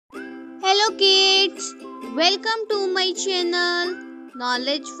Hello kids, welcome to my channel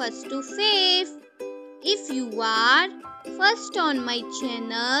Knowledge First to Fifth. If you are first on my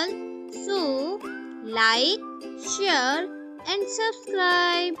channel, so like, share and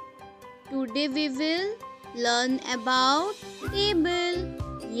subscribe. Today we will learn about table.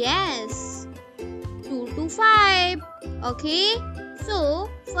 Yes, 2 to 5. Okay, so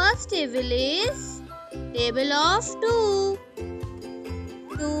first table is table of 2.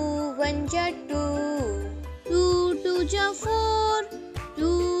 2 1 ja 2, 2 2 ja 4,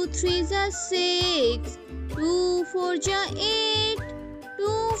 2 3 ja 6, 2 4 ja 8,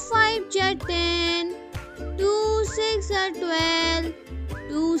 2 5 ja 10, 2 6 ja 12,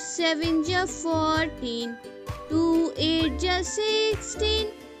 2 7 ja 14, 2 8 ja 16,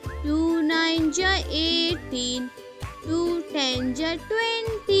 2 9 ja 18, 2 10 ja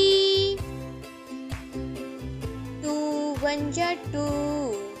 20. 2 1 ja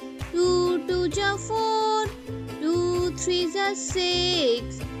 2, 2 2 ja 4, 2 3 ja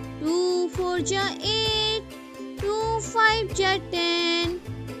 6, 2 4 ja 8, 2 5 ja 10,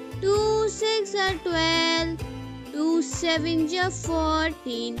 2 6 ja 12, 2 7 ja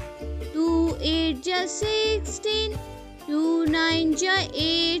 14, 2 8 ja 16, 2 9 ja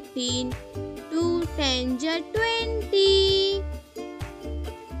 18, 2 10 ja 20.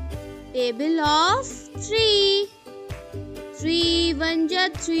 Table of 3. 3 1 ja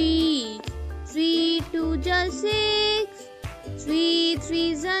 3, 3 2 ja 6, 3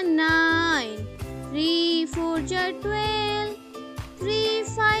 3 ja 9, 3 4 ja 12, 3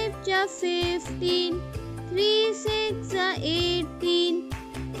 5 ja 15, 3 6 ja 18,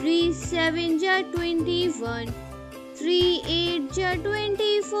 3 7 ja 21, 3 8 ja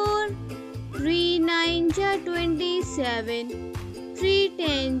 24, 3 9 ja 27, 3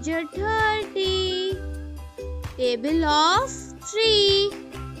 10 ja 30. Table of 3.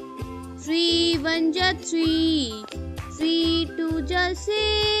 3 1 ja 3, 3 2 ja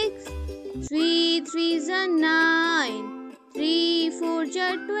 6, 3 3 ja 9, 3 4 ja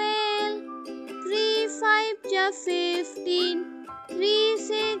 12, 3 5 ja 15, 3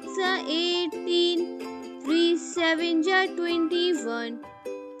 6 ja 18, 3 7 ja 21,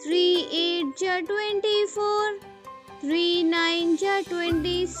 3 8 ja 24, 3 9 ja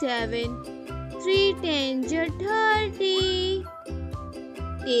 27, 3 10 ja 30.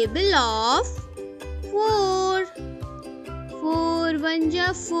 Table of 4. 4 1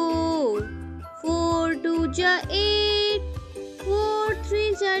 ja 4, 4 2 ja 8, 4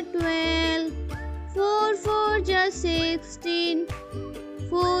 3 ja 12, 4 4 ja 16,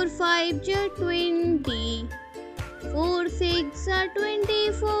 4 5 ja 20, 4 6 ja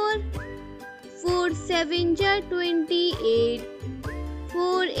 24, 4 7 ja 28,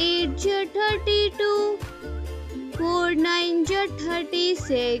 4 8 ja 32, 4 9 ja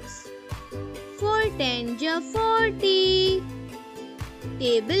 36, 4 10 ja 40.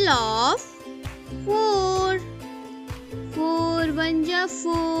 Table of 4. 4 1 ja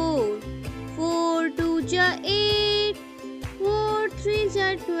 4, 4 2 ja 8, 4 3 ja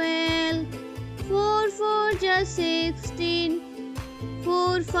 12, 4 4 ja 16,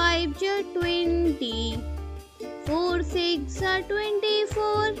 4 5 ja 20, 4 6 ja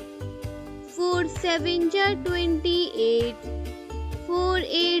 24, 4 7 ja 28, 4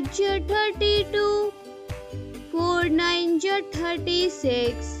 8 ja 32, 4 9 ja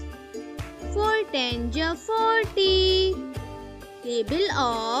 36, 4 10 ja 40. Table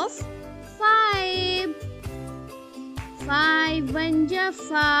of 5. 5 1 ja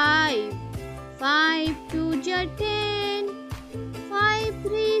 5, 5 2 ja 10, 5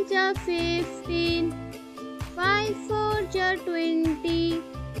 3 ja 15, 5 4 ja 20,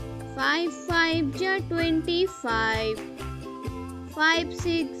 5 5 ja 25, 5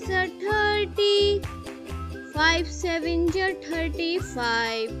 6 ja 30, 5 7 ja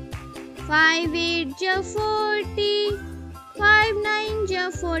 35, 5 8 ja 40, 5 9 ja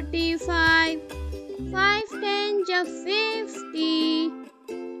 45, 5 10 ja 50.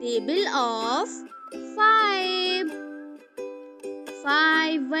 Table of 5.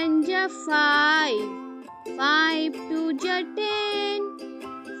 5 1 ja 5, 5 2 ja 10,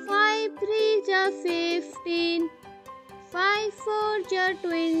 5 3 ja 15, 5 4 ja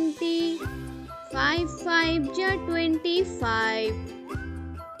 20, 5 5 ja 25,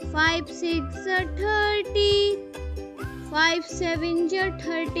 5 6 ja 30, 5 7 ja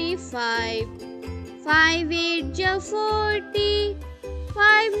 35, 5 8 ja 40,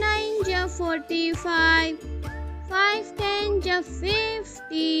 5 9 ja 45, 5 10 ja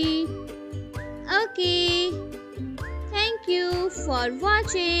 50. Okay. Thank you for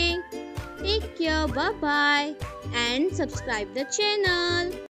watching. Take care. Bye bye and subscribe the channel.